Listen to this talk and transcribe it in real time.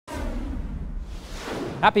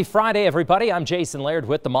Happy Friday, everybody. I'm Jason Laird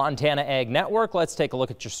with the Montana Ag Network. Let's take a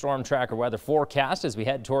look at your Storm Tracker weather forecast as we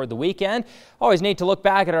head toward the weekend. Always need to look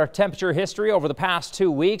back at our temperature history over the past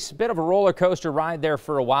 2 weeks. A bit of a roller coaster ride there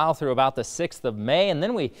for a while through about the 6th of May, and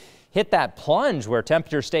then we hit that plunge where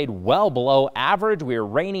temperatures stayed well below average. We were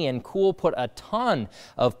rainy and cool, put a ton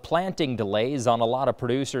of planting delays on a lot of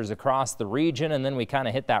producers across the region, and then we kind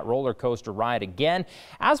of hit that roller coaster ride again.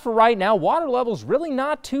 As for right now, water levels really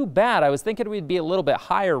not too bad. I was thinking we'd be a little bit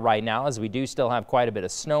higher right now as we do still have quite a bit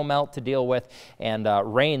of snow melt to deal with and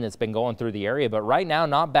rain that's been going through the area, but right now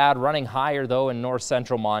not bad. Running higher though in north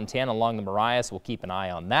central Montana along the Marias. We'll keep an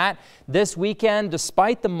eye on that. This weekend,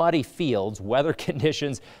 despite the muddy fields, weather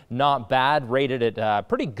conditions not bad, rated at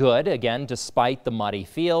pretty good again despite the muddy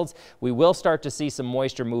fields. We will start to see some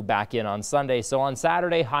moisture move back in on Sunday. So on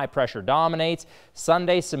Saturday, high pressure dominates.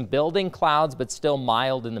 Sunday, some building clouds, but still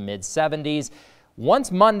mild in the mid 70s.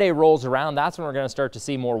 Once Monday rolls around, that's when we're going to start to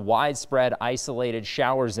see more widespread isolated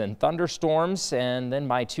showers and thunderstorms. And then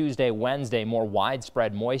by Tuesday, Wednesday, more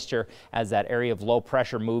widespread moisture as that area of low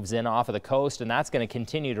pressure moves in off of the coast. And that's going to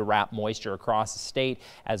continue to wrap moisture across the state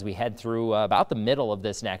as we head through about the middle of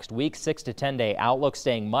this next week. 6 to 10 day outlook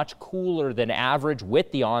staying much cooler than average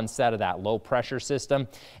with the onset of that low pressure system,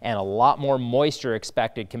 and a lot more moisture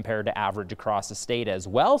expected compared to average across the state as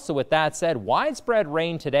well. So with that said, widespread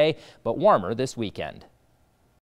rain today, but warmer this weekend.